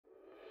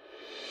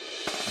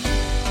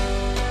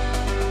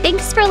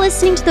Thanks for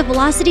listening to the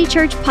Velocity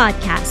Church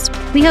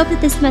podcast. We hope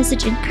that this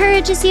message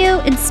encourages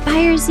you,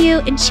 inspires you,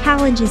 and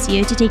challenges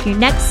you to take your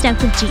next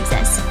step with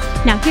Jesus.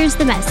 Now here's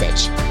the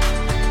message.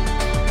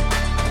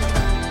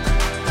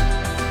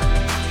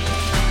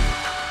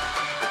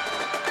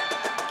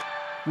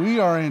 We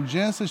are in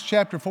Genesis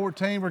chapter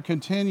 14. We're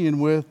continuing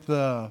with,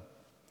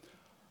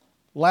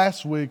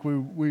 last week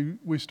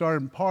we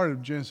started part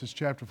of Genesis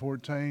chapter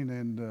 14,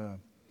 and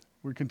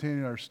we're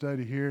continuing our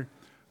study here.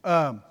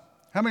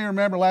 How many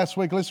remember last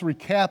week? Let's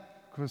recap,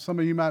 because some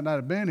of you might not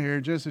have been here.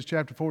 Genesis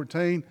chapter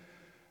 14,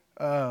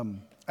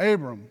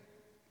 Abram,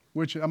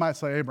 which I might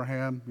say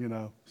Abraham,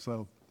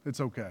 so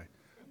it's okay.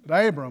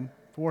 But Abram,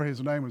 before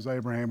his name was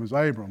Abraham, was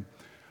Abram.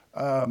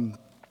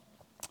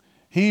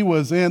 He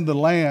was in the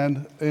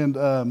land,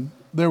 and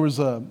there was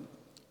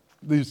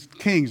these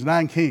kings,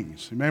 9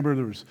 kings. Remember,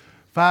 there was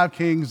 5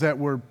 kings that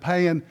were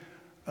paying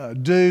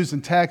dues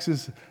and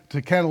taxes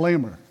to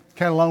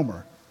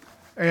Chedorlaomer.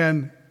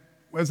 And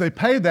as they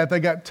paid that, they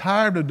got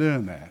tired of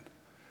doing that,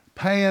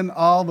 paying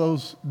all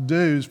those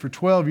dues for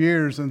 12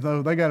 years, and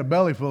so they got a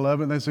belly full of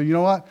it, and they said, you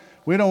know what,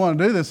 we don't want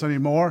to do this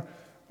anymore.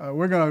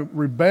 We're going to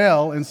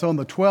rebel. And so in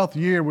the 12th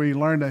year, we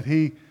learned that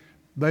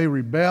they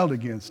rebelled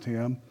against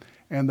him,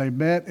 and they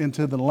met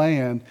into the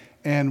land.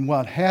 And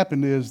what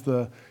happened is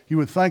you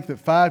would think that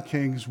 5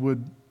 kings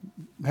would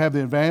have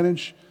the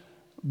advantage,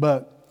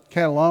 but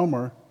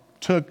Chedorlaomer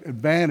took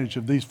advantage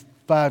of these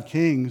 5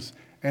 kings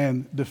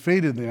and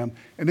defeated them.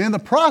 And in the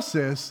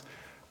process,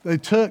 they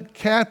took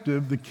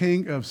captive the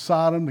king of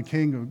Sodom, the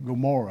king of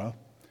Gomorrah,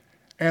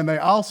 and they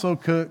also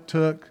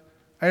took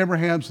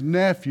Abraham's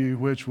nephew,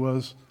 which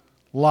was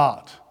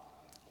Lot.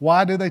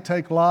 Why did they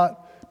take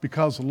Lot?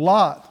 Because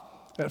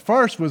Lot, at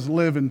first, was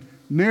living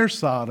near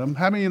Sodom.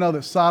 How many of you know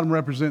that Sodom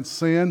represents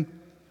sin?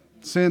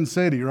 Sin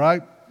city,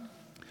 right?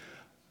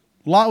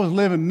 Lot was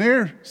living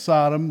near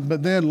Sodom,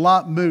 but then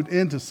Lot moved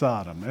into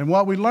Sodom. And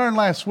what we learned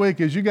last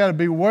week is you got to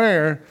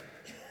beware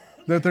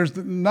that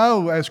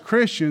as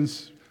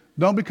Christians,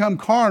 don't become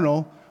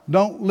carnal,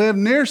 don't live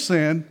near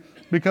sin,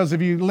 because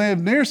if you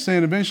live near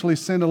sin, eventually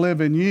sin will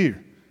live in you.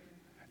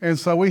 And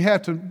so we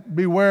have to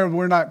beware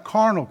we're not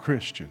carnal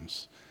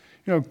Christians.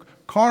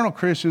 Carnal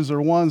Christians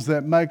are ones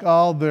that make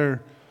all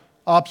their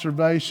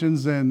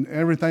observations and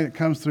everything that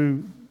comes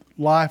through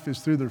life is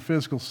through their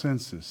physical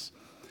senses.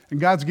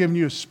 And God's given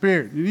you a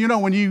spirit.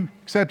 When you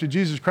accepted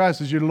Jesus Christ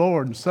as your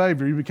Lord and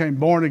Savior, you became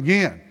born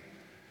again.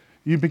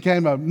 You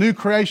became a new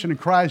creation in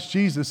Christ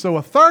Jesus. So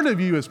a third of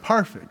you is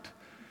perfect.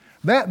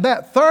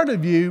 That third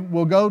of you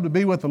will go to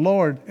be with the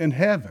Lord in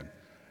heaven.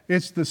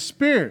 It's the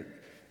Spirit.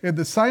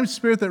 The same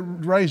Spirit that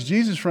raised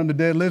Jesus from the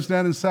dead lives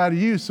down inside of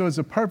you, so it's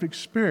a perfect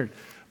spirit.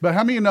 But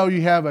how many of you know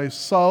you have a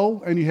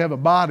soul and you have a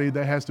body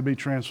that has to be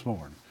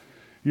transformed?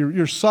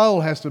 Your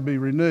soul has to be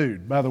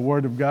renewed by the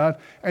Word of God.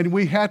 And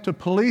we have to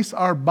police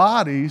our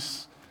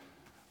bodies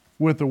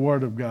with the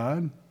Word of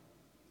God.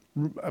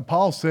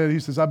 Paul said,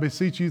 he says, I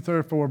beseech you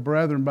therefore,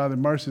 brethren, by the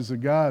mercies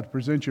of God,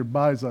 present your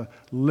bodies a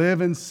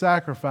living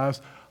sacrifice,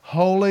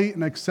 holy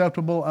and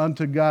acceptable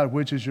unto God,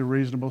 which is your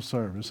reasonable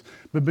service.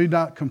 But be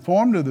not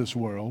conformed to this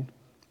world,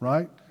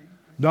 right?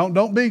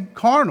 Don't be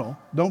carnal.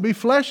 Don't be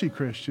fleshy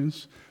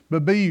Christians,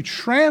 but be you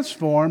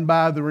transformed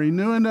by the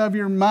renewing of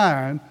your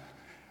mind,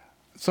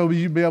 so that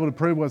you'll be able to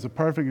prove what's the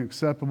perfect and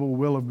acceptable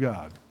will of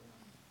God.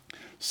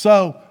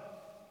 So,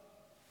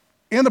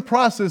 in the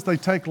process, they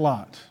take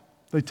Lot.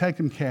 They take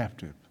him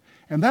captive.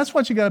 And that's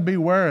what you got to be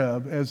aware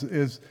of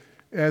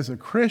as a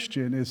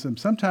Christian, is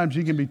sometimes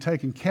you can be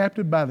taken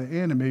captive by the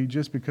enemy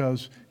just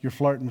because you're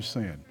flirting with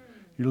sin.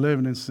 You're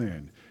living in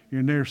sin.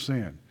 You're near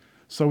sin.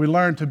 So we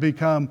learn to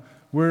become,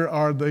 we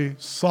are the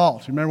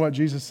salt. Remember what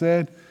Jesus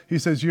said? He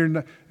says,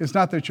 it's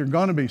not that you're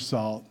going to be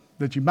salt,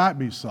 that you might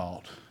be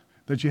salt,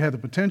 that you have the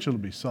potential to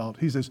be salt.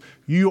 He says,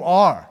 you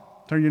are.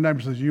 Turn to your neighbor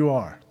and says, you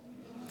are.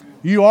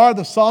 You are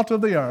the salt of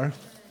the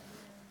earth,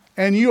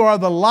 and you are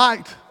the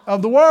light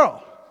of the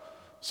world.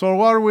 So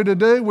what are we to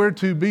do? We're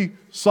to be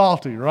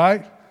salty,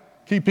 right?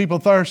 Keep people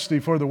thirsty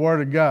for the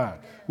Word of God.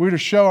 We're to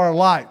show our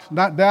light,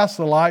 not douse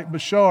the light,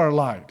 but show our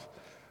light.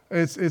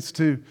 It's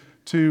to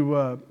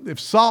if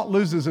salt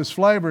loses its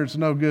flavor, it's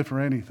no good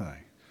for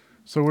anything.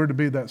 So we're to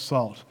be that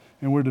salt,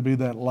 and we're to be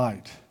that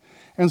light.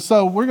 And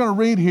so we're going to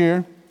read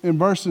here in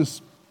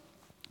verses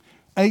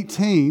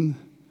 13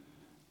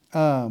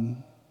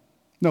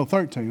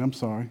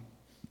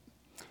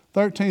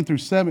 through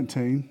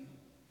 17,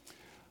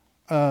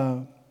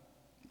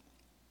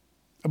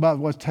 about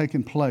what's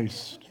taken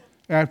place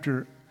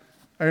after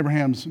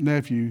Abraham's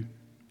nephew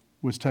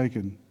was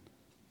taken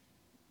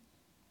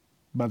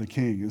by the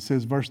king. It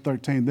says, verse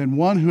 13, then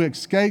one who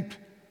escaped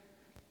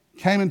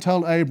came and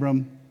told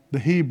Abram the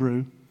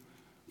Hebrew,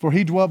 for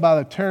he dwelt by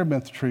the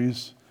terebinth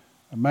trees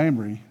of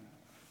Mamre,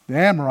 the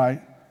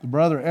Amorite, the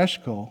brother of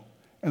Eshcol,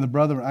 and the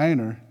brother of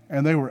Aner,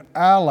 and they were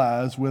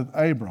allies with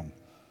Abram.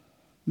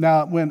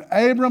 Now, when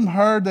Abram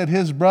heard that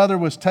his brother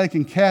was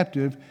taken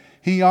captive,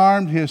 he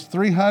armed his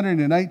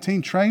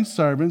 318 trained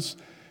servants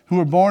who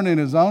were born in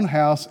his own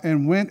house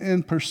and went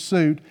in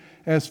pursuit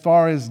as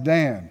far as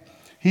Dan.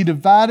 He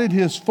divided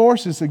his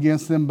forces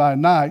against them by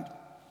night,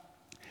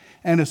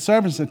 and his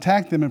servants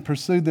attacked them and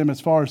pursued them as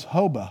far as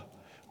Hobah,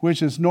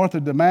 which is north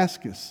of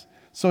Damascus.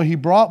 So he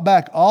brought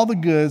back all the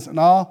goods, and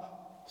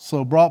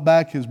also brought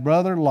back his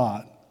brother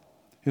Lot,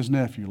 his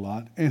nephew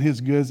Lot, and his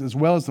goods, as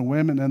well as the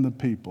women and the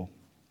people.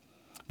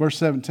 Verse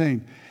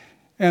 17,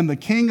 and the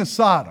king of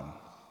Sodom,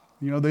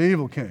 the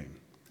evil king,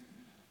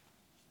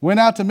 went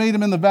out to meet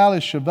him in the valley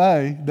of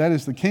Shaveh, that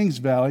is the king's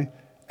valley,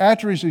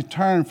 after his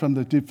return from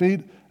the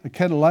defeat of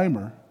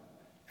Kedorlaomer,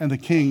 and the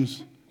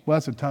king's, well,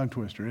 that's a tongue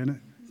twister, isn't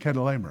it?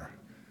 Kedorlaomer.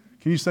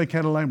 Can you say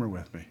Kedorlaomer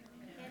with me?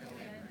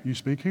 You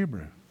speak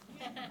Hebrew.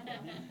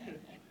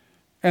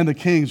 And the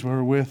kings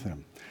were with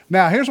him.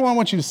 Now, here's what I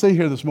want you to see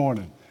here this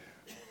morning.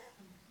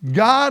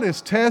 God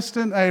is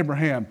testing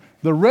Abraham.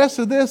 The rest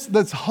of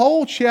this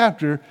whole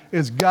chapter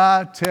is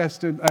God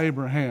testing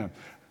Abraham.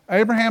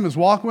 Abraham is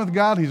walking with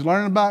God. He's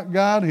learning about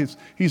God.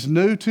 He's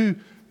new to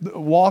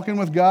walking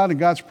with God and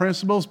God's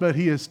principles, but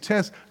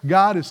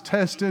God is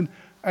testing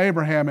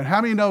Abraham. And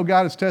how many know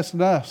God is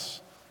testing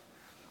us?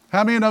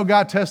 How many know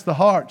God tests the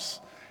hearts?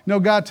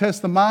 God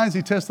tests the minds.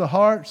 He tests the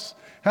hearts.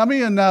 How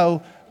many of you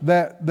know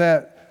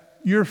that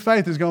your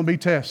faith is going to be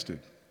tested?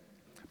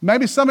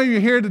 Maybe some of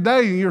you here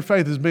today and your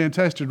faith is being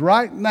tested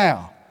right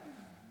now.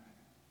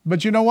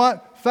 But you know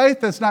what? Faith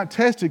that's not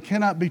tested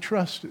cannot be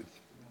trusted.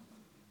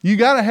 You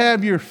got to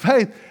have your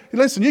faith.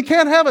 Listen, you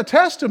can't have a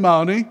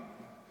testimony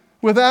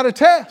without a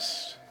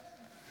test.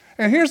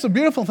 And here's the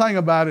beautiful thing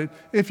about it.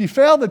 If you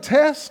fail the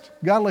test,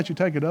 God will let you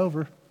take it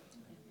over.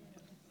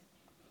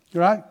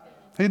 Right?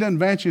 He doesn't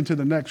advance you into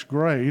the next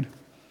grade.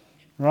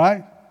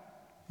 Right?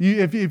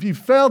 If you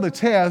fail the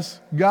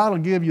test, God will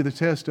give you the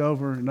test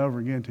over and over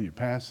again until you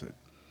pass it.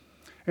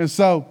 And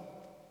so,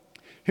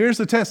 here's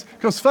the test.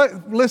 Because,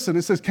 listen,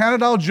 it says, count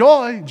it all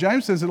joy.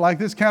 James says it like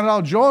this, count it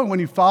all joy when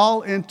you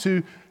fall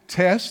into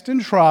tests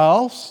and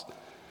trials.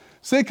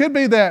 See, it could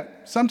be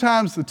that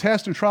sometimes the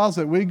tests and trials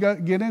that we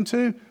get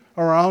into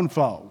are our own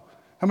fault.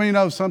 How many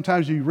know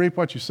sometimes you reap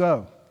what you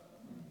sow?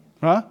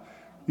 Huh?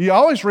 You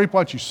always reap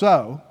what you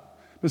sow.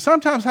 But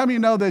sometimes how many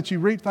know that you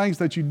reap things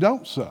that you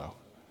don't sow?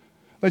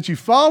 That you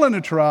fall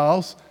into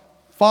trials.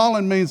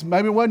 Falling means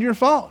maybe it wasn't your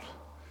fault.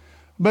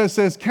 But it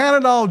says,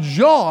 count it all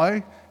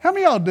joy. How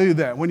many of y'all do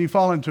that? When you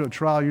fall into a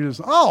trial, you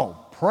just,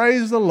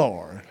 praise the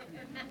Lord.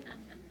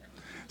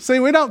 See,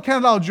 we don't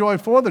count it all joy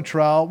for the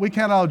trial. We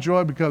count it all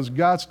joy because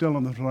God's still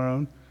on the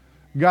throne.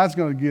 God's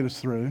going to get us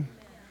through.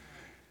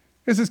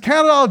 It says,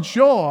 count it all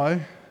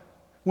joy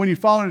when you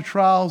fall into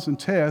trials and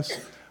tests,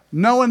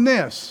 knowing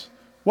this.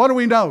 What do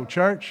we know,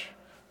 church?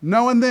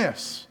 Knowing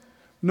this.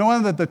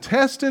 Knowing that the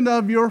testing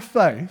of your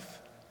faith,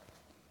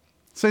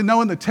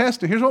 knowing the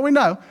testing, here's what we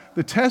know.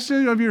 The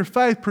testing of your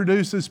faith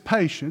produces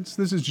patience.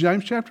 This is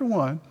James chapter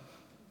 1.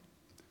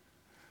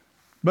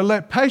 But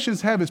let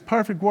patience have its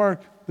perfect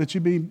work, that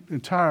you be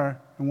entire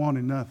and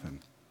wanting nothing.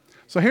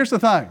 So here's the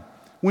thing.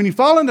 When you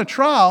fall into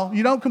trial,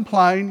 you don't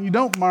complain. You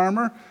don't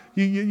murmur.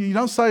 You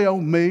don't say, oh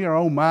me or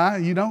oh my.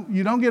 You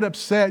don't get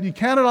upset. You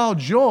count it all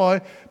joy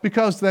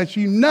because that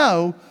you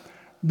know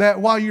that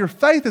while your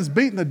faith is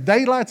beating the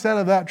daylights out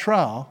of that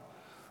trial,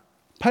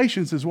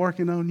 patience is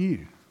working on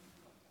you.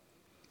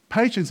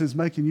 Patience is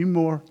making you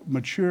more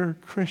mature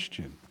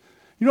Christian.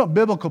 You know what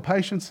biblical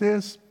patience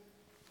is?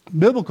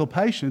 Biblical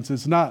patience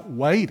is not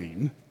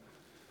waiting.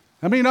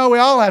 I mean, we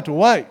all have to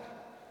wait.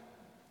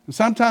 And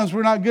sometimes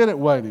we're not good at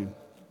waiting.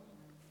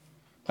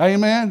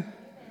 Amen?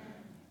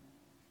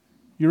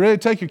 You're ready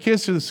to take your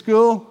kids to the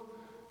school.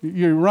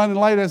 You're running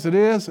late as it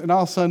is, and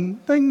all of a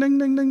sudden, ding, ding,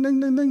 ding, ding, ding,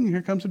 ding, ding,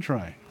 here comes the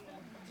train.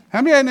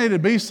 How many of you need to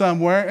be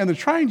somewhere, and the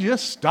train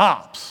just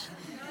stops?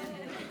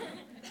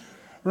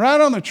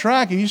 Right on the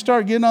track, and you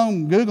start getting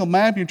on Google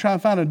Maps, you're trying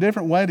to find a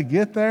different way to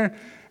get there,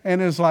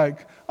 and it's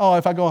like,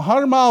 if I go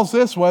 100 miles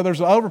this way, there's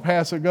an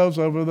overpass that goes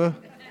over the...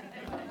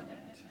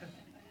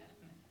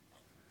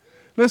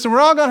 Listen,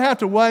 we're all going to have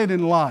to wait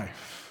in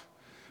life.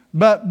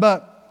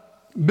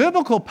 But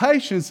biblical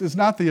patience is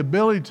not the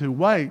ability to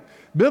wait.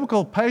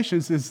 Biblical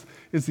patience is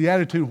the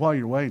attitude while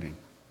you're waiting.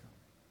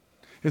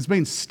 It's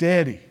being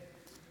steady.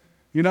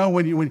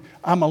 When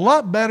I'm a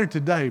lot better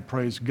today,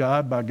 praise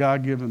God, by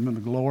God giving me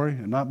the glory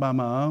and not by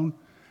my own,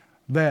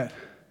 that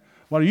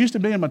what I used to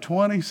be in my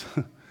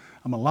 20s,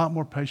 I'm a lot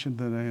more patient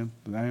than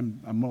I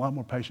am. I'm a lot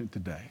more patient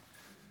today.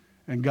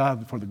 And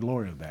God for the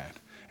glory of that.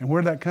 And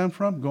where did that come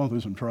from? Going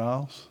through some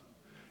trials.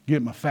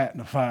 Getting my fat in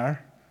the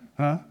fire.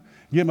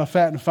 Getting my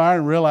fat in the fire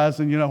and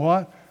realizing, you know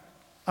what?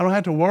 I don't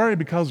have to worry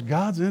because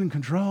God's in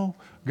control.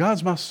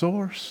 God's my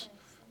source.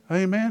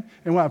 Amen?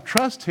 And when I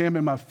trust Him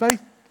and my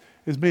faith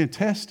is being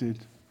tested,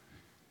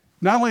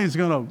 not only is it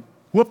going to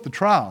whoop the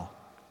trial,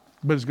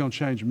 but it's going to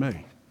change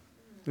me.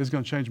 It's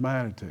going to change my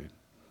attitude.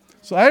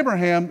 So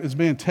Abraham is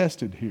being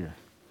tested here.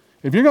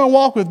 If you're going to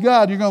walk with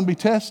God, you're going to be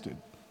tested.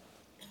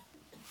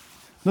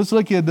 Let's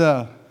look at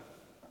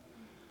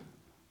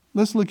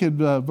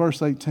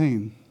verse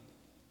 18.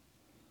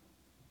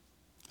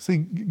 See,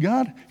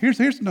 God,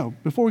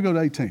 before we go to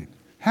 18,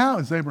 how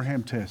is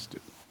Abraham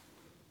tested?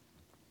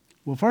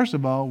 Well, first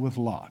of all, with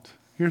Lot.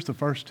 Here's the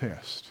first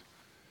test.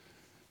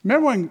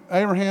 Remember when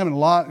Abraham and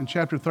Lot in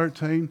chapter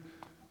 13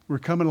 were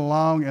coming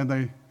along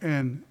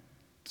and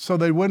so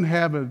they wouldn't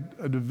have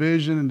a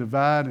division and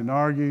divide and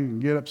argue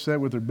and get upset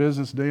with their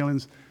business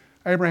dealings.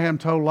 Abraham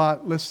told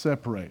Lot, let's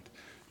separate.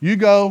 You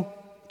go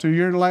to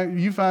your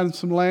land, you find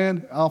some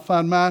land, I'll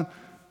find mine,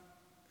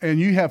 and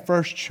you have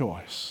first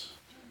choice.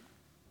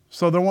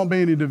 So there won't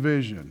be any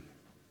division.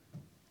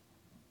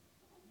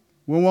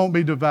 We won't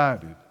be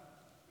divided. And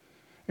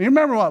you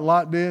remember what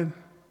Lot did?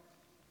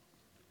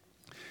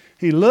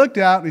 He looked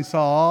out and he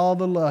saw all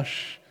the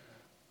lush,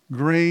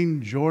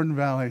 green Jordan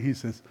Valley. He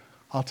says,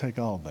 I'll take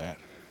all that.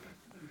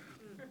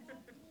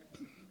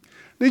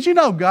 Did you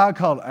know God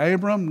called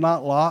Abram,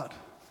 not Lot?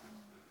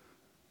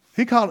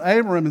 He called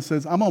Abram and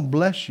says, I'm going to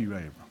bless you,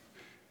 Abram.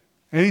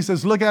 And he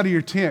says, look out of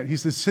your tent. He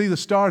says, see the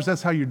stars?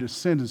 That's how your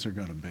descendants are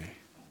going to be.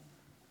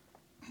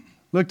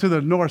 Look to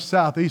the north,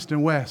 south, east,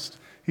 and west.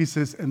 He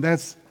says, and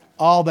that's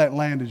all that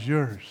land is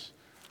yours.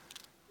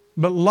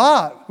 But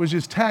Lot was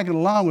just tagging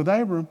along with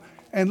Abram.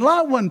 And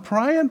Lot wasn't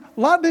praying.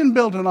 Lot didn't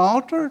build an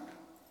altar.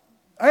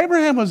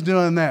 Abraham was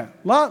doing that.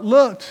 Lot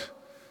looked,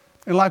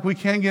 and like we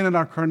can't get in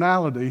our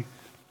carnality,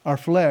 our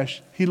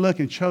flesh, he looked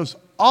and chose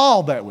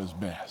all that was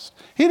best.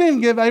 He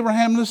didn't give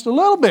Abraham just a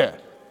little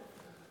bit.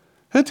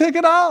 He took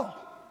it all.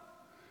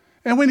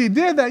 And when he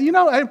did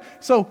that,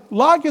 so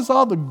Lot gets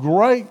all the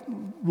great,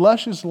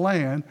 luscious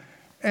land,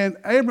 and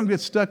Abram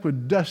gets stuck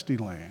with dusty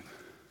land.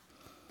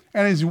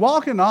 And he's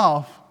walking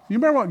off. You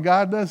remember what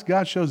God does?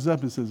 God shows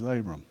up and says,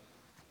 Abram,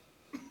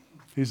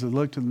 he says,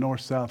 look to the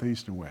north, south,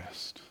 east, and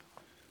west.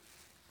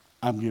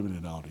 I'm giving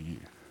it all to you.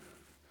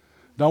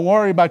 Don't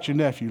worry about your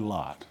nephew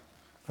Lot.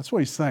 That's what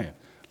he's saying.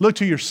 Look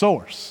to your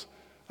source.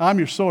 I'm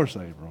your source,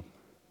 Abram.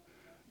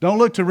 Don't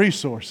look to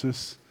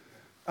resources.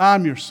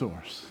 I'm your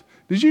source.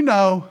 Did you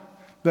know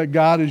that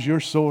God is your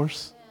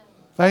source?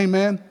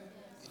 Amen.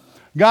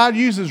 God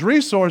uses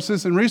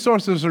resources, and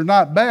resources are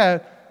not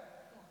bad,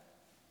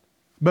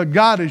 but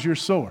God is your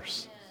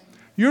source.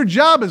 Your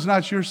job is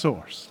not your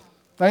source.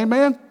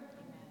 Amen.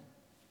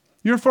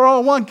 Your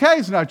 401k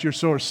is not your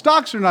source.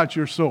 Stocks are not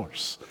your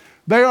source.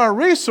 They are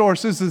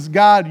resources that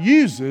God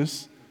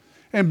uses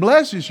and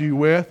blesses you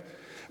with.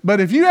 But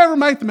if you ever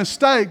make the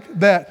mistake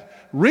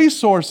that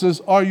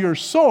resources are your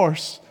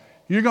source,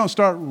 you're going to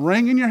start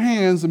wringing your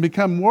hands and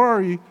become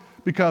worried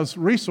because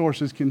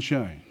resources can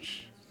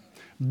change.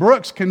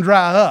 Brooks can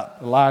dry up,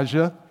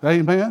 Elijah.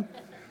 Amen.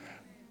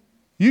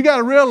 You got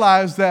to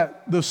realize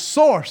that the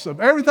source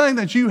of everything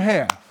that you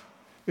have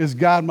is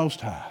God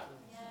Most High.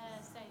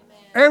 Yes,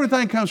 amen.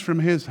 Everything comes from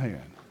His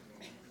hand.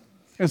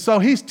 And so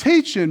He's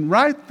teaching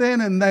right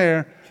then and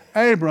there,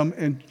 Abram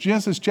in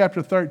Genesis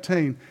chapter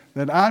 13,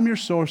 that I'm your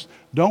source.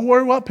 Don't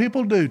worry what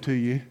people do to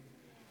you.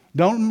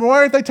 Don't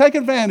worry if they take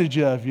advantage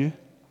of you.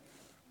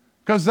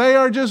 Because they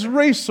are just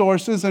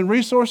resources, and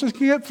resources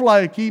can get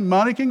flaky.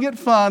 Money can get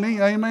funny.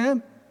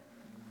 Amen.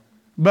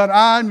 But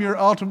I'm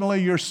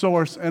ultimately your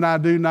source, and I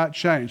do not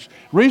change.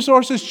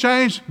 Resources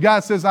change. God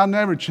says, I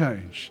never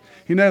change.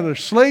 He never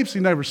sleeps. He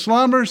never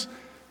slumbers.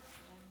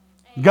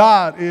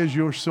 God is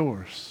your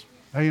source.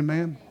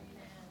 Amen.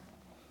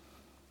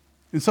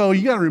 And so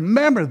you got to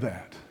remember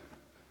that.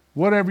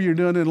 Whatever you're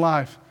doing in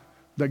life,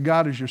 that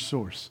God is your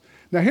source.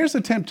 Now here's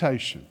the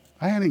temptation.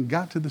 I haven't even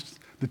got to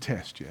the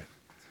test yet.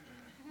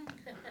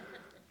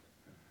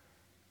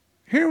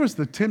 Here was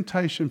the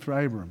temptation for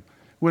Abram.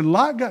 When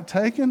Lot got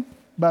taken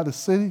by the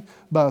city,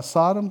 by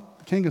Sodom,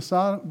 the king of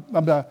Sodom,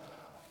 by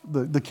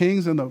the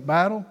kings in the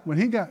battle, when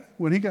he got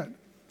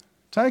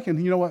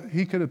taken, you know what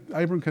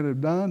Abram could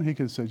have done? He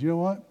could have said, you know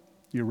what?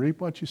 You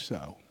reap what you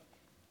sow.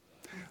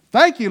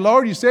 Thank you,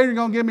 Lord. You said you're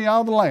going to give me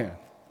all the land.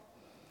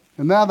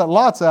 And now that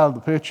Lot's out of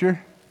the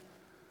picture,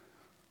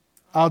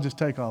 I'll just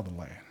take all the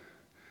land.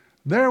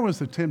 There was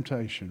the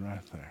temptation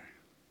right there.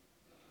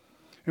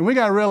 And we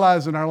got to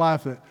realize in our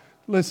life that,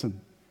 listen,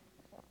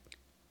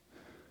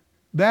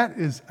 that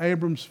is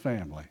Abram's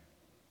family.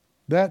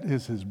 That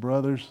is his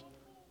brother's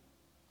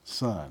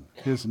son,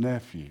 his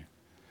nephew.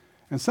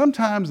 And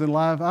sometimes in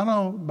life, I don't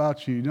know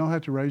about you, you don't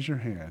have to raise your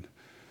hand,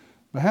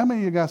 but how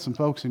many of you got some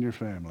folks in your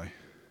family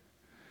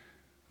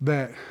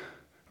that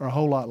are a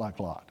whole lot like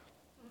Lot?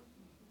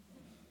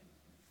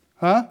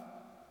 Huh?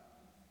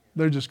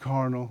 They're just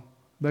carnal.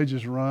 They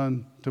just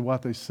run to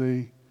what they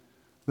see.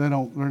 They're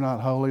not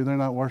holy. They're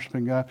not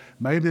worshiping God.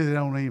 Maybe they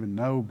don't even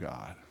know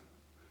God.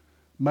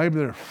 Maybe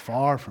they're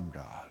far from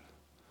God.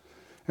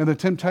 And the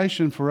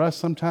temptation for us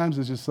sometimes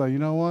is just say, you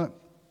know what?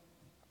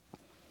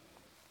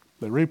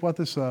 They reap what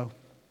they sow.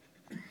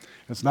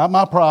 It's not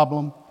my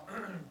problem.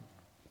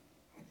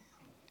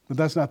 But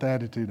that's not the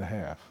attitude to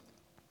have.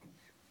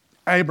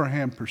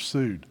 Abraham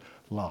pursued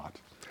Lot.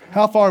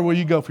 How far will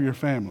you go for your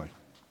family?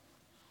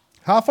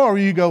 How far will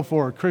you go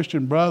for a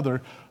Christian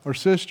brother or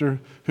sister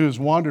who has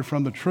wandered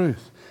from the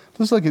truth?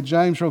 Let's look at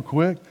James real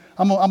quick.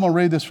 I'm going to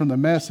read this from the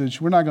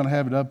Message. We're not going to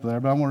have it up there,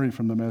 but I'm going to read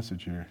from the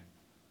Message here.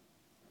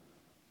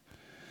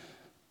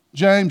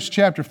 James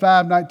chapter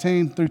 5,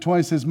 19 through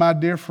 20 says, my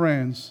dear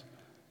friends,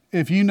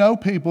 if you know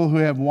people who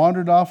have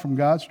wandered off from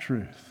God's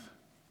truth,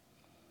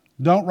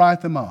 don't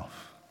write them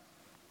off.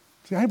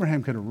 See,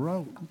 Abraham could have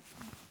wrote,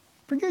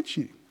 forget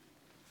you,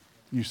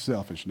 you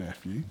selfish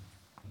nephew.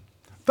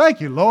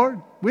 Thank you,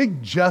 Lord. We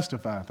can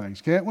justify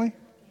things, can't we?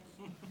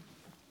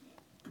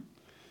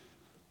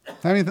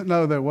 How many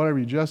know that whatever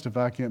you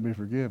justify can't be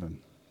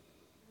forgiven?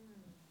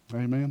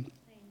 Amen?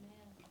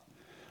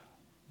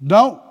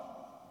 Don't,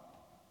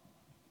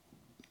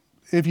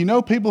 if you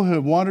know people who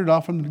have wandered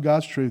off from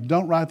God's truth,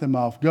 don't write them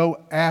off.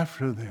 Go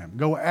after them.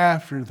 Go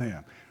after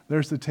them.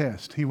 There's the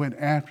test. He went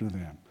after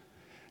them.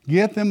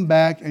 Get them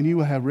back and you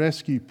will have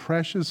rescued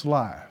precious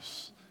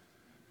lives.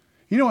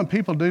 You know when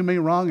people do me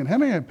wrong, and how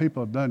many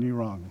people have done you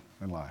wrong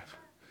in life?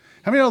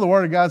 How many know the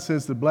Word of God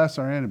says to bless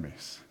our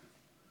enemies?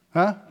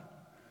 Huh?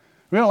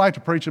 We don't like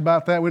to preach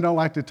about that. We don't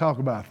like to talk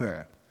about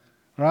that.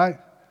 Right?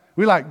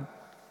 We like,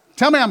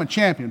 tell me I'm a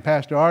champion,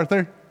 Pastor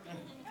Arthur.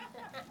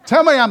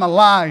 Tell me I'm a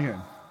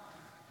lion.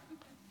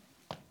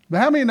 But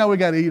how many know we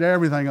got to eat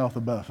everything off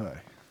the buffet?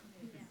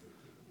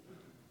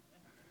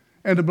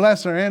 And to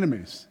bless our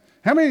enemies.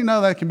 How many know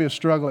that can be a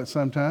struggle at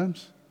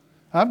sometimes?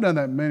 I've done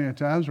that many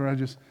times where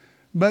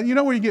but you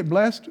know where you get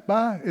blessed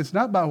by? It's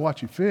not by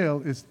what you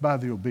feel, it's by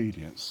the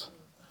obedience.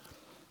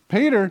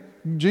 Peter,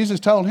 Jesus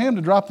told him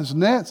to drop his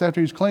nets after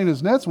he's cleaned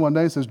his nets one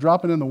day. He says,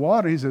 drop it in the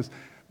water. He says,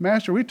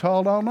 Master, we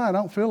toiled all night. I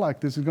don't feel like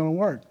this is going to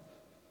work.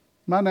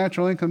 My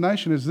natural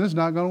inclination is this is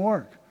not going to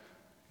work.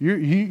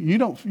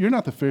 You're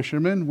not the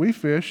fisherman. We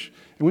fish,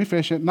 and we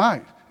fish at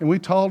night. And we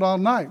toiled all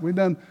night. We've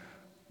done,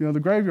 the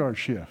graveyard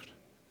shift.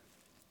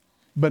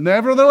 But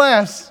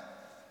nevertheless,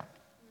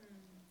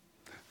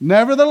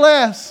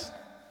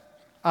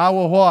 I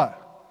will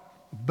what?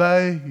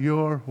 Obey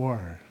your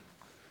word.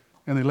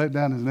 And they let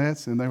down his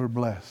nets and they were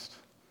blessed.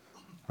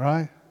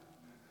 Right?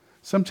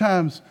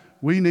 Sometimes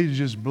we need to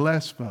just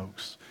bless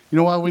folks. You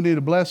know why we need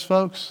to bless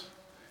folks?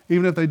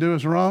 Even if they do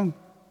us wrong?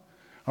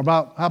 How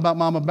about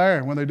Mama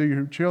Bear when they do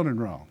your children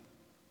wrong?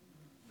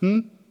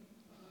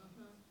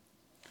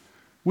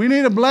 We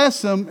need to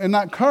bless them and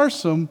not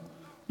curse them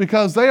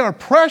because they are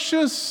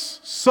precious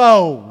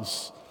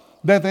souls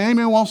that the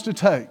enemy wants to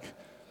take.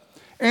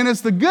 And it's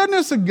the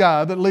goodness of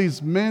God that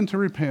leads men to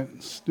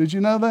repentance. Did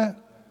you know that?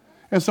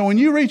 And so when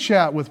you reach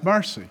out with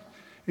mercy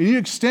and you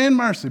extend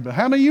mercy, but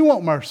how many of you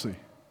want mercy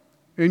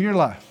in your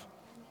life?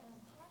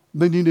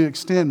 Then you need to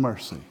extend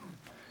mercy.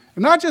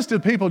 And not just do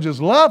people just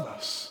love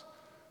us,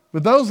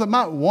 but those that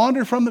might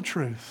wander from the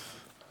truth,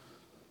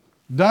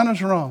 done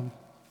us wrong,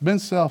 been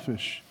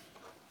selfish.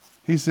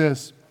 He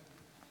says,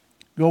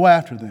 go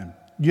after them,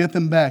 get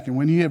them back. And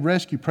when you have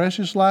rescued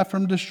precious life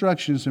from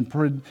destructions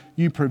and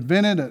you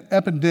prevented an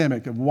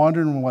epidemic of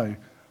wandering away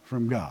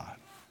from God.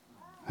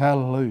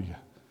 Hallelujah.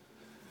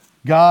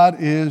 God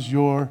is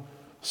your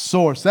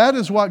source. That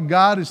is what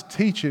God is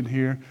teaching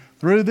here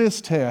through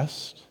this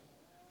test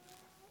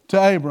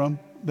to Abram,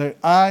 that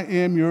I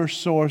am your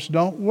source.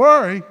 Don't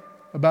worry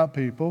about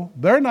people.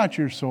 They're not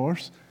your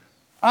source.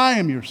 I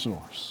am your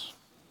source.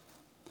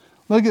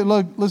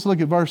 Let's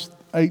look at verse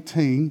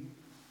 18.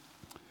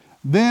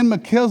 Then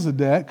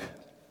Melchizedek,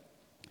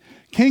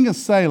 king of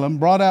Salem,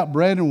 brought out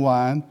bread and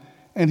wine,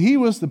 and he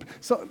was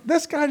so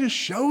this guy just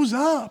shows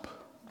up.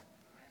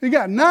 You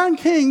got 9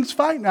 kings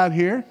fighting out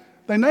here.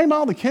 They name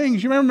all the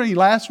kings. You remember me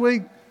last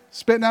week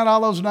spitting out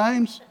all those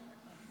names?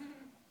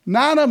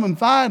 9 of them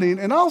fighting,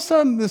 and all of a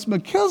sudden this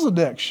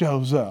Melchizedek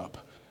shows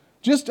up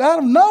just out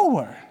of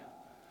nowhere.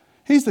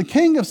 He's the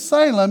king of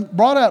Salem,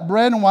 brought out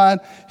bread and wine.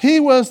 He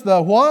was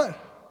the what?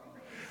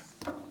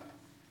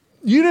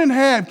 You didn't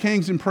have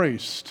kings and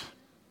priests.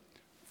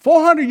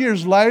 400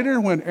 years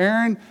later, when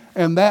Aaron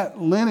and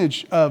that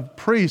lineage of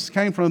priests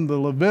came from the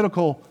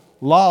Levitical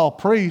law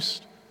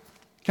priest,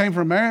 came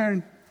from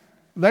Aaron,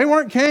 they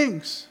weren't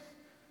kings.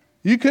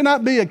 You could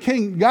not be a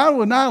king. God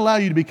would not allow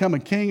you to become a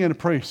king and a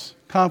priest.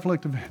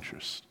 Conflict of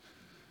interest.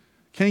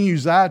 King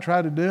Uzziah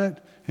tried to do it.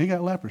 He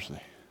got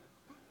leprosy.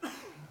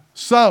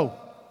 So,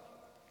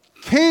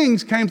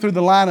 kings came through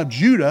the line of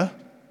Judah.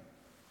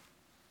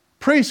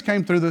 Priests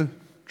came through the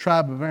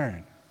tribe of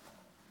Aaron.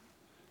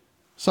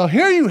 So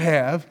here you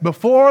have,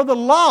 before the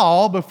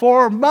law,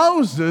 before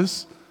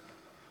Moses,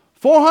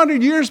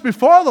 400 years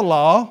before the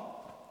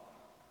law,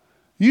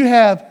 you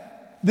have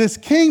this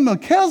king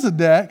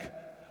Melchizedek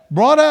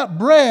brought out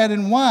bread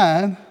and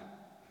wine.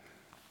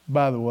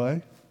 By the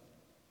way,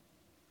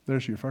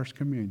 there's your first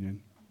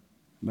communion.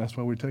 And that's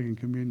why we're taking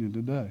communion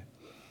today.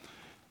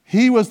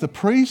 He was the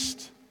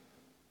priest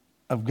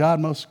of God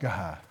Most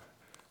High,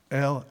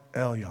 El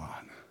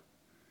Elyon.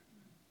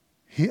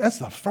 That's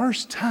the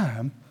first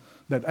time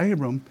that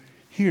Abram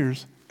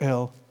hears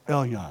El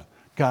Elyon,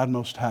 God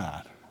Most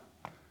High.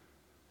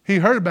 He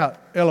heard about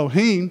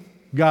Elohim,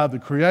 God the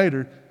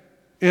Creator.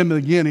 In the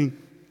beginning,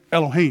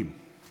 Elohim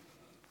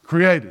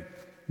created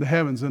the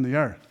heavens and the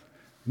earth.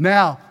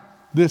 Now,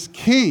 this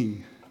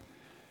king,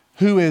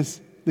 who is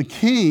the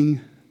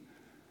king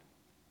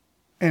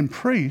and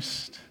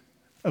priest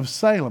of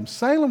Salem.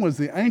 Salem was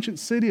the ancient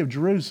city of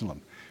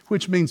Jerusalem,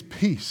 which means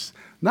peace.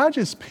 Not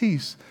just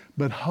peace,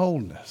 but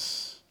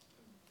wholeness.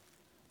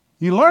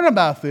 You learn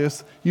about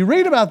this. You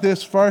read about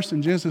this first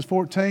in Genesis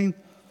 14.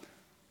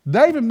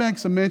 David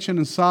makes a mention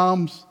in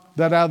Psalms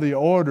that out of the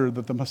order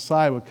that the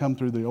Messiah would come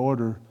through the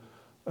order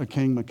of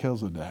King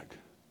Melchizedek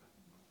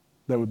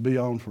that would be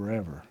on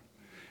forever.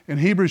 In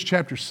Hebrews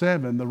chapter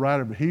 7, the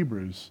writer of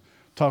Hebrews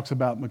talks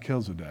about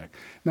Melchizedek.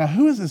 Now,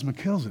 who is this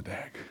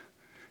Melchizedek?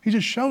 He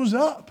just shows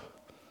up.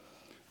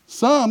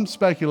 Some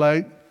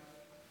speculate,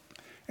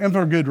 and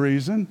for good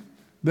reason,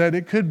 that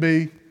it could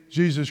be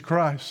Jesus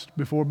Christ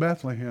before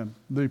Bethlehem,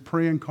 the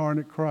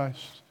pre-incarnate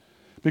Christ.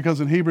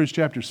 Because in Hebrews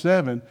chapter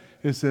 7,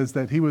 it says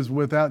that he was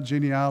without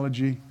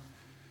genealogy.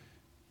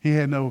 He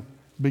had no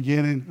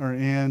beginning or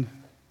end.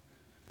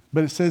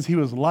 But it says he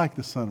was like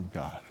the Son of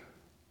God.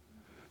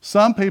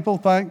 Some people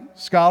think,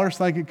 scholars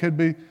think it could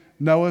be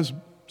Noah's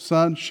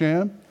son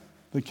Shem,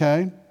 the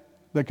Cain,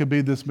 that could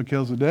be this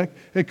Melchizedek.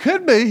 It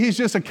could be he's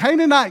just a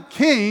Canaanite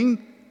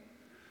king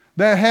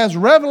that has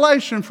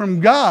revelation from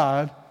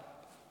God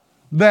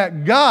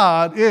that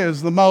God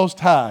is the Most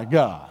High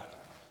God.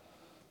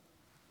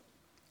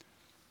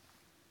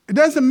 It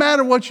doesn't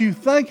matter what you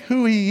think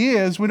who he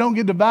is. We don't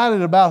get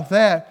divided about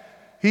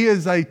that. He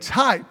is a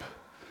type,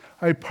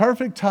 a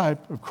perfect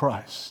type of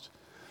Christ,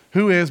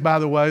 who is, by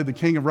the way, the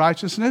King of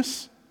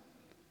righteousness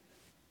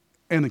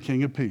and the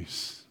King of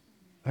peace.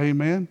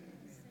 Amen?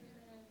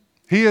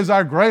 He is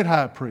our great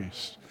high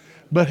priest.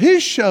 But he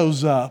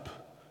shows up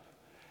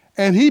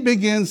and he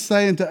begins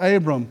saying to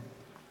Abram,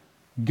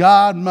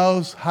 God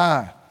Most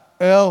High,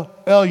 El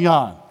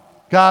Elyon,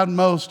 God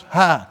Most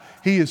High.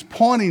 He is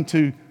pointing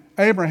to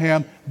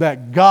Abraham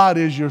that God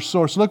is your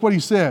source. Look what he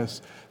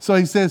says. So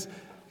he says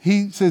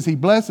he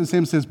blesses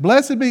him, says,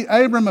 blessed be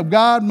Abram of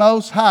God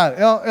Most High,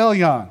 El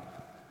Elyon,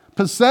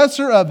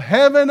 possessor of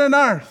heaven and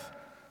earth.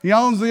 He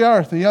owns the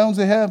earth. He owns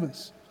the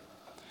heavens.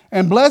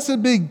 And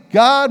blessed be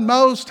God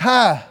Most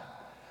High,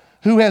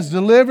 who has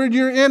delivered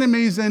your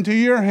enemies into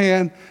your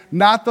hand,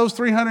 not those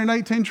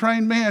 318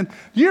 trained men.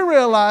 Do you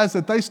realize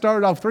that they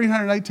started off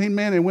 318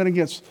 men and went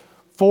against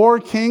 4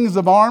 kings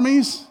of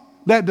armies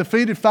that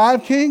defeated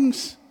 5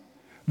 kings?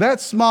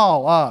 That's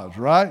small odds,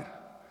 right?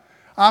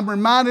 I'm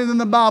reminded in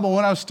the Bible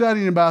when I was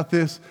studying about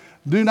this,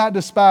 do not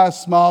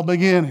despise small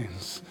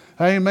beginnings.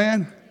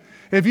 Amen?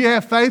 If you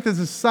have faith as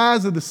the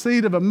size of the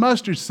seed of a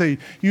mustard seed,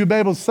 you'll be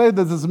able to say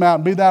to this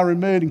mountain, be thou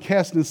removed and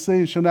cast in the sea,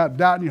 and shall not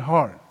doubt in your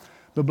heart.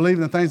 But believe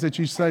in the things that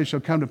you say shall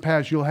come to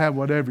pass. You'll have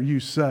whatever you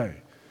say.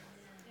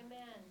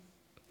 Amen.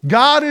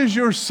 God is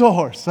your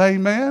source.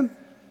 Amen.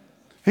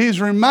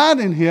 He's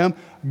reminding him,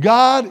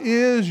 God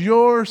is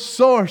your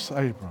source,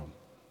 Abram.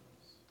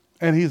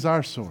 And he's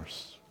our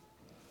source.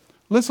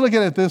 Let's look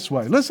at it this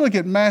way. Let's look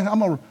at Matthew. I'm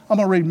going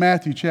to read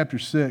Matthew chapter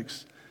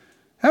 6.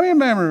 How many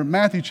remember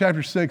Matthew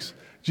chapter 6?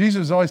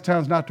 Jesus always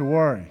tells us not to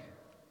worry.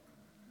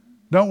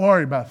 Don't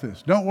worry about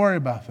this. Don't worry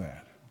about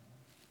that.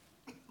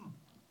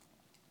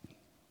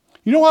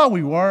 You know why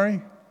we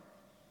worry?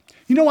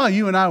 You know why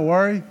you and I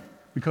worry?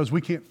 Because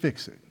we can't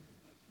fix it.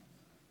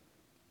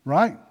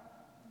 Right?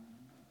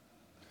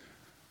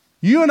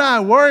 You and I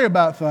worry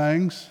about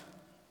things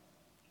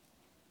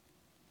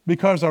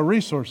because our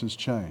resources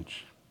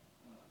change.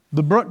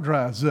 The brook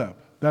dries up.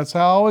 That's how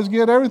I always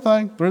get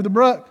everything, through the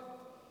brook.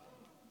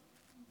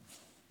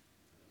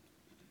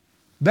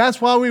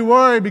 That's why we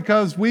worry,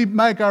 because we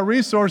make our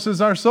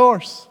resources our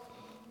source.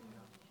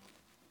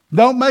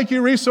 Don't make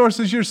your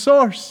resources your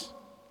source.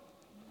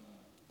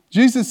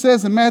 Jesus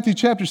says in Matthew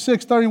chapter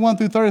 6, 31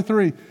 through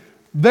 33,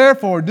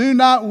 therefore do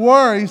not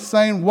worry,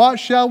 saying, what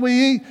shall we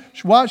eat?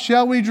 What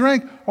shall we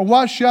drink? Or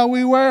what shall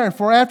we wear?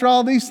 For after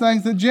all these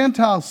things the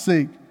Gentiles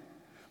seek.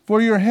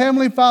 For your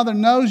heavenly Father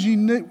knows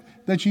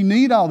that you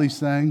need all these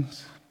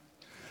things.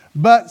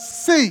 But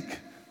seek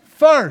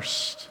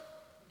first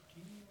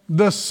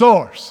the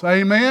source.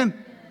 Amen?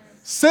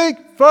 Seek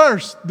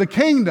first the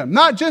kingdom.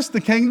 Not just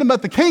the kingdom,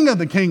 but the king of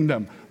the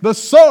kingdom. The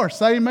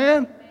source.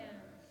 Amen?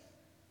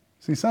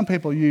 See, some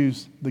people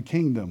use the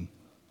kingdom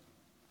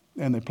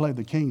and they play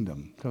the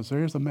kingdom because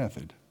there's a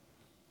method.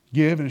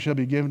 Give and it shall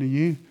be given to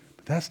you.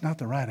 But that's not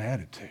the right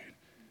attitude.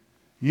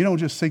 You don't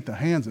just seek the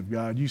hands of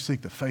God, you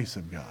seek the face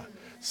of God.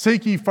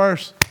 Seek ye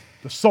first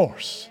the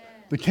source,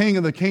 the king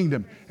of the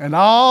kingdom, and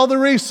all the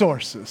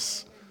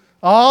resources,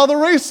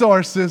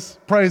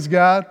 praise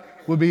God,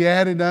 will be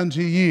added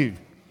unto you.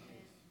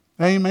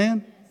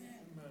 Amen?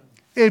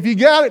 If you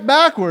got it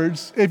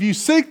backwards, if you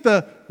seek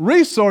the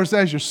resource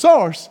as your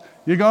source,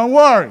 you're going to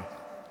worry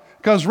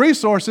because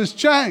resources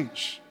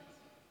change.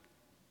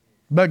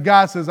 But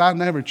God says, I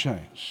never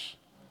change.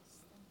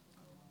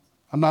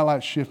 I'm not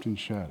like shifting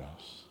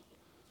shadows.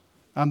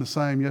 I'm the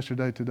same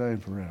yesterday, today,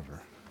 and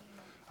forever.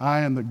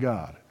 I am the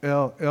God,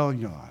 El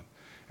Elyon.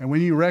 And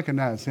when you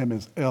recognize him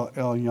as El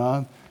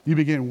Elyon, you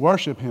begin to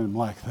worship him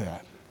like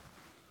that.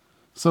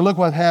 So look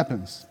what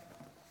happens.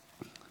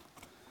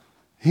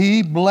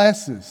 He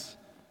blesses.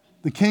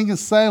 The king of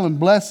Salem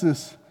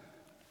blesses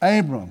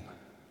Abram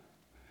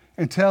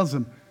and tells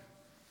him,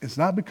 it's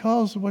not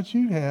because of what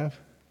you have,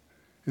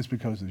 it's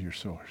because of your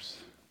source.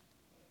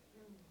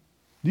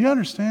 Do you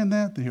understand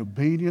that? The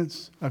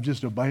obedience of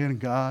just obeying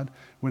God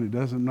when it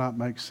does not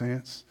make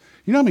sense.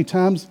 You know how many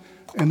times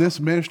in this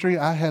ministry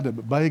I had to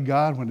obey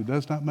God when it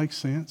does not make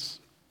sense?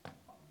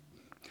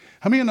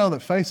 How many of you know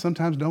that faith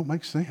sometimes don't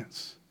make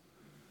sense?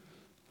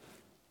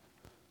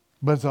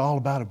 But it's all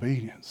about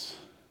obedience.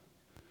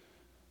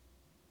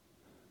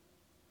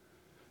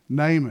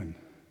 Naaman,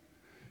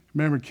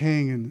 remember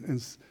King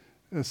in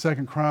 2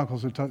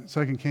 Chronicles,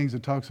 2 Kings,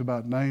 it talks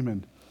about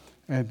Naaman,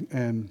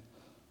 and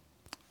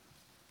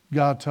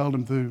God told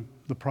him through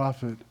the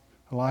prophet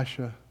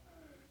Elisha,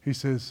 he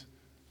says,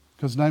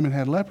 because Naaman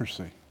had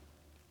leprosy.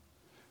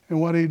 And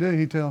what did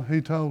he do?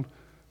 He told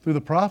through the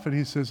prophet,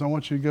 he says, I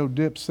want you to go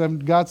dip 7,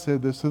 God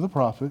said this through the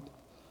prophet,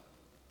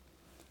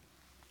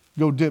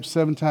 go dip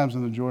 7 times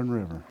in the Jordan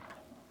River.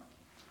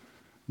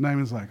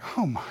 Naaman's like,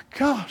 oh my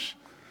gosh,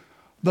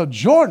 the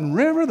Jordan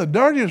River, the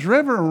dirtiest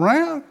river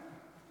around?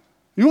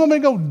 You want me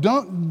to go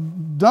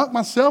dunk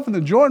myself in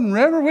the Jordan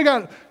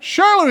River?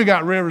 Surely we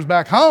got rivers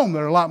back home that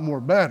are a lot more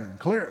better and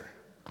clearer.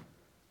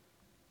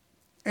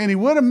 And he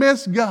would have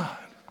missed God.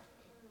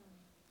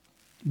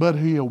 But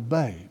he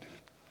obeyed.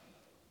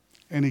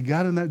 And he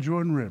got in that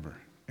Jordan River.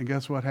 And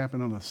guess what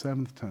happened on the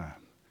 7th time?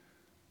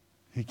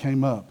 He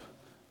came up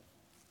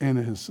and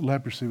his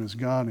leprosy was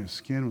gone. His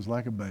skin was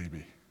like a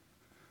baby.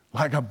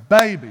 Like a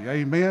baby,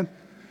 amen.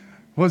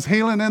 Was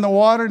healing in the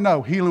water?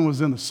 No, healing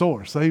was in the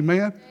source,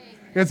 amen.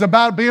 It's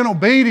about being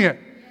obedient.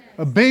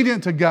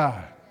 Obedient to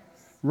God.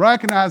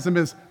 Recognize him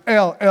as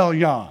El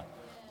Elyon,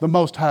 the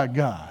Most High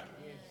God.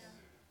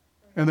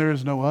 And there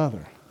is no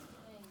other.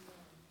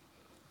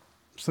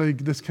 See,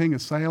 this king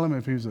of Salem,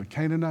 if he was a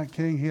Canaanite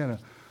king, he had a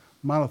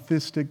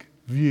monotheistic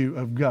view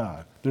of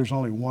God. There's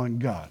only one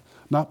God,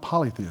 not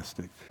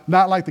polytheistic.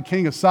 Not like the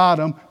king of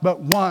Sodom, but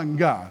one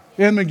God.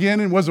 In the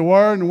beginning was the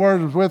Word, and the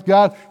Word was with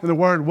God, and the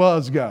Word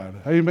was God.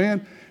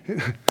 Amen?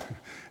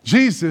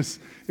 Jesus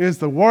is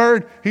the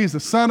Word. He's the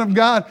Son of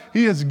God.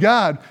 He is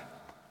God.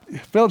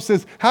 Philip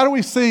says, how do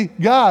we see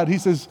God? He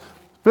says,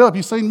 Philip,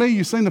 you've seen me,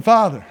 you've seen the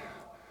Father.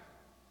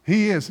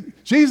 He is.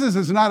 Jesus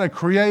is not a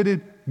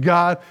created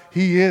God.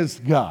 He is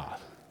God.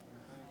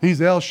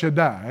 He's El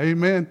Shaddai.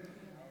 Amen.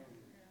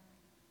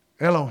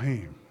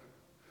 Elohim.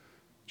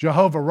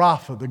 Jehovah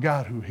Rapha, the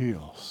God who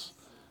heals.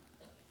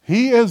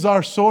 He is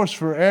our source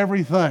for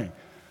everything.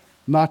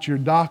 Not your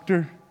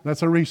doctor.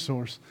 That's a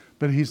resource.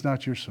 But he's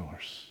not your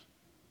source.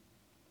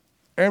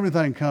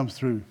 Everything comes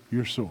through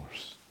your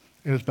source.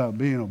 It's about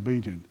being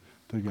obedient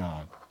to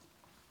God.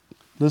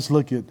 Let's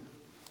look at.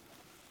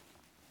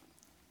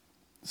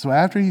 So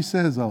after he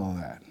says all of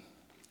that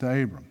to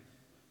Abram,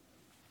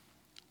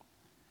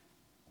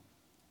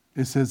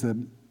 it says that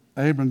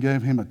Abram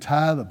gave him a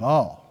tithe of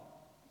all.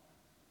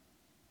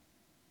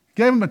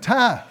 Gave him a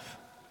tithe.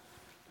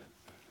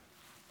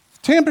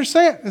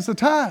 10% is a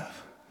tithe.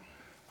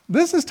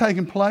 This is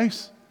taking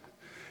place.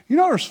 You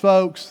know, there's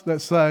folks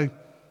that say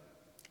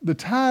the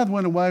tithe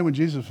went away when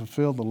Jesus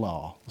fulfilled the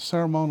law. The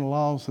ceremonial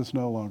laws, that's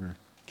no longer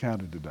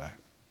counted today.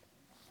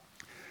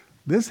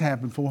 This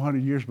happened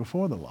 400 years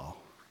before the law.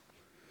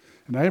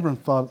 And Abram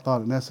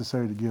thought it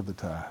necessary to give the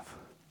tithe.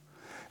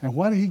 And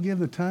why did he give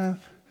the tithe?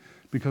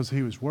 Because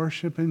he was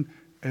worshiping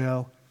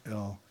El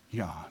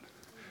Elyon.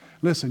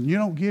 Listen, you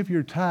don't give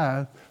your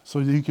tithe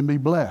so that you can be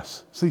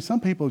blessed. See, some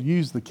people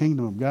use the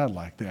kingdom of God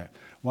like that.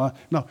 Well,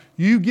 no,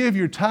 you give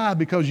your tithe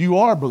because you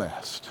are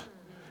blessed.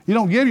 You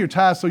don't give your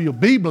tithe so you'll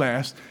be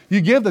blessed.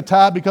 You give the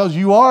tithe because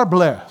you are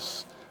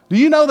blessed. Do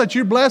you know that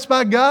you're blessed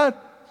by God?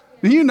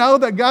 Do you know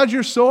that God's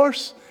your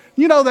source?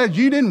 You know that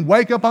you didn't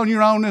wake up on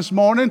your own this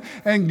morning,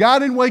 and God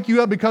didn't wake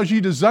you up because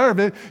you deserve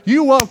it.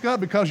 You woke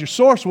up because your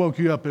source woke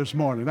you up this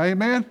morning.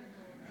 Amen?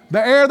 The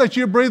air that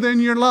you're breathing in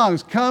your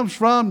lungs comes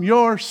from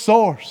your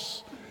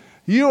source.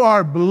 You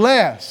are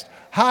blessed,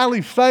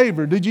 highly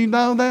favored. Did you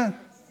know that?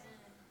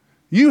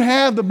 You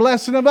have the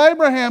blessing of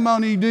Abraham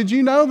on you. Did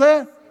you know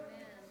that?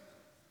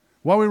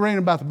 What are we reading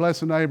about the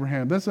blessing of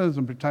Abraham? This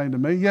doesn't pertain to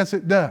me. Yes,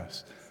 it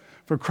does.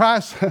 For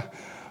Christ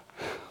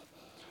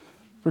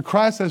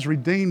has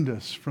redeemed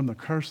us from the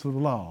curse of the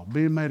law,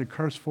 being made a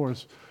curse for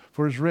us,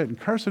 for it is written,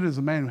 cursed is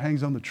the man who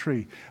hangs on the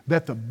tree,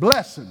 that the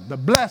blessing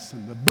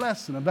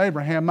of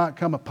Abraham might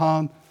come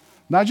upon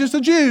not just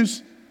the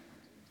Jews,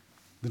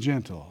 the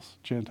Gentiles,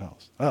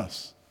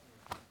 us.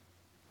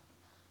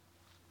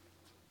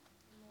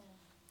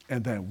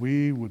 And that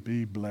we would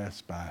be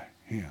blessed by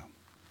him.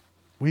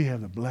 We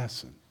have the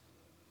blessing.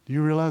 Do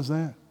you realize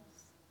that?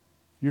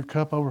 Your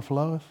cup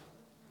overfloweth?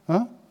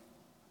 Huh?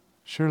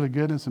 Surely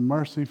goodness and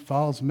mercy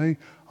follows me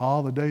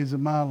all the days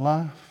of my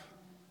life.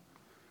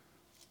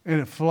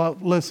 And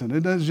listen,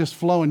 it doesn't just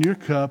flow in your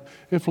cup.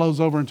 It flows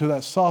over into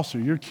that saucer.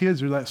 Your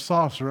kids are that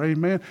saucer,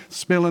 amen?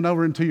 Spilling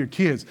over into your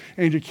kids.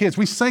 And your kids,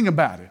 we sing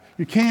about it.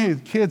 Your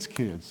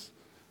kids.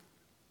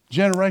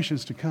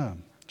 Generations to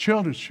come.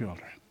 Children's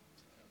children.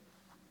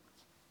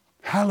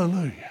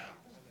 Hallelujah.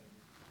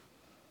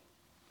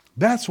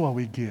 That's what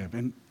we give.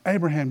 And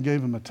Abraham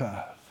gave him a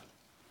tithe.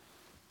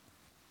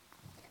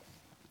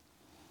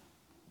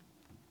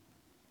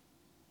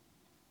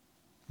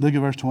 Look at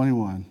verse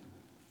 21.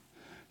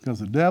 Because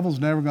the devil's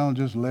never going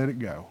to just let it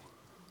go.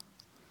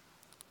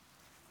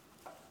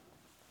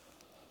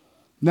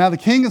 Now the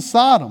king of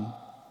Sodom,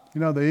 you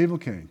know, the evil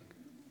king,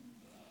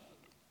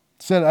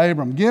 said to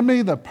Abram, give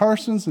me the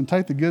persons and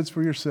take the goods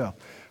for yourself.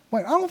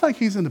 Wait, I don't think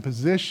he's in the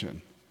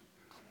position.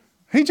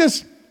 Who do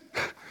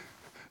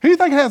you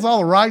think has all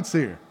the rights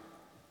here?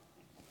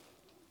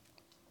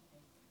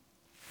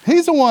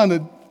 He's the one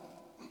that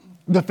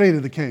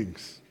defeated the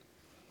kings.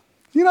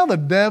 You know the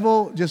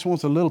devil just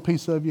wants a little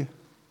piece of you?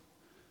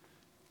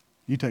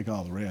 You take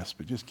all the rest,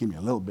 but just give me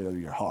a little bit of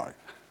your heart.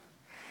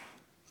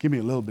 Give me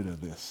a little bit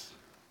of this.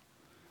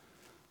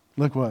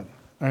 Look what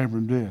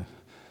Abram did.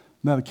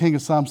 Now the king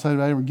of Sodom said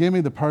to Abram, give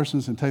me the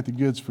persons and take the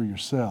goods for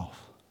yourself.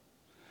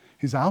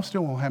 He said, I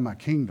still won't have my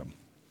kingdom.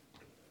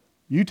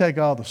 You take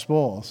all the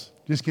spoils.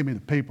 Just give me the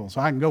people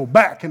so I can go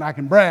back and I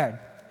can brag.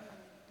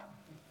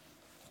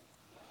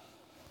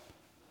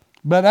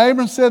 But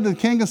Abram said to the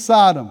king of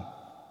Sodom,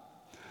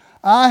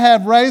 I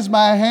have raised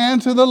my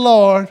hand to the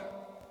Lord.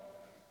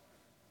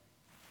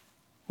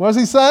 What does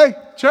he say,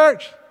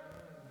 church?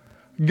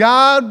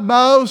 God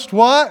most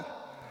what?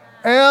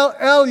 El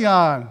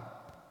Elyon.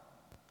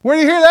 Where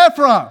do you hear that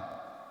from?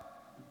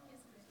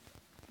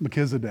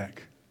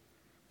 Melchizedek.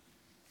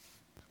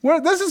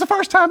 Well, this is the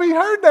first time he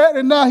heard that,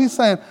 and now he's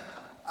saying,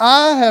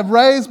 I have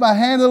raised my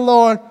hand to the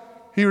Lord.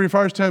 He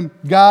refers to him,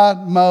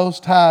 God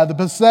Most High, the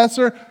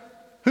possessor.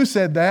 Who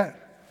said that?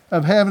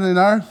 Of heaven and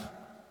earth?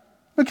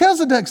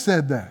 Melchizedek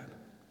said that.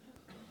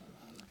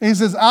 He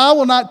says, I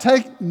will not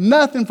take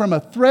nothing from a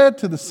thread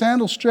to the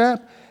sandal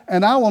strap,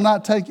 and I will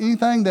not take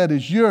anything that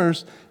is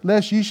yours,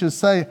 lest ye should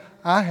say,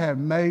 I have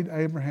made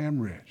Abraham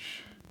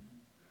rich.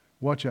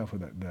 Watch out for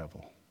that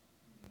devil.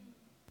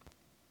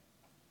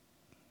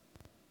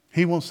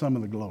 He wants some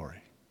of the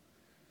glory.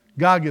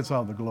 God gets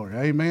all the glory.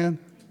 Amen?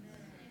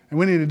 And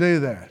we need to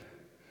do that.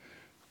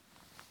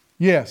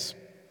 Yes,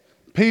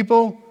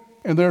 people,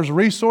 and there's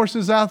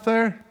resources out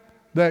there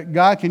that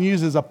God can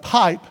use as a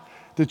pipe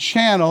to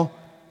channel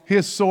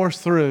His source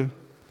through,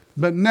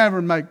 but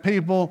never make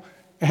people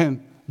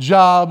and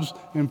jobs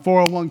and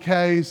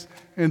 401ks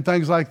and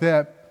things like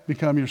that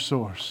become your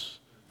source.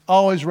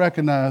 Always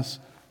recognize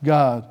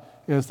God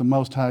as the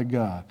Most High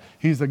God.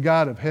 He's the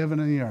God of heaven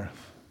and the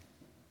earth.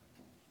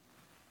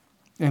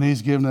 And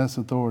He's given us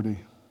authority.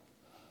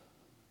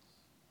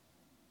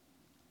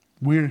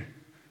 We're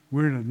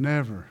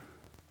never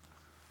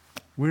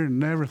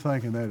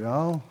thinking that,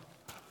 oh,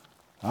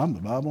 I'm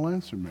the Bible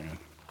answer man.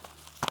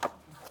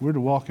 We're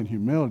to walk in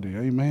humility,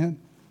 amen?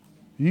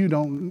 You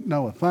don't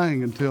know a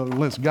thing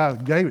unless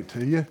God gave it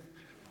to you.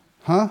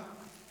 Huh?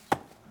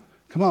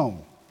 Come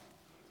on.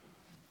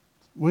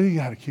 We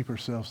got to keep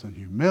ourselves in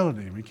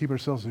humility. We keep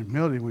ourselves in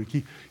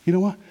humility. You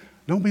know what?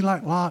 Don't be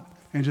like Lot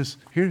and just,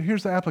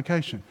 here's the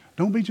application.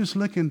 Don't be just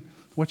looking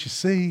what you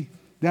see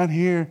down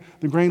here,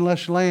 the green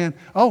lush land.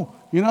 Oh,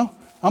 you know,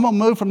 I'm going to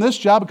move from this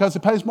job because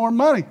it pays more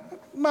money.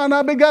 Might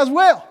not be God's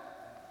will.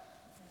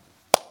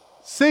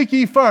 Seek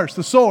ye first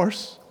the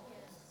source,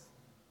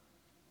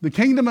 the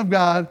kingdom of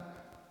God,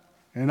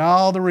 and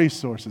all the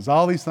resources.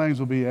 All these things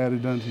will be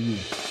added unto you.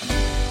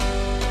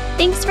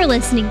 Thanks for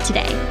listening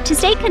today. To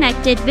stay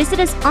connected, visit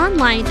us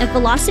online at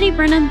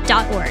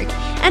velocityburnham.org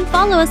and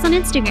follow us on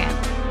Instagram.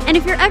 And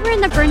if you're ever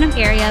in the Burnham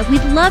area,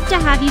 we'd love to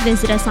have you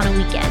visit us on a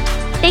weekend.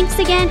 Thanks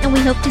again, and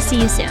we hope to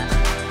see you soon.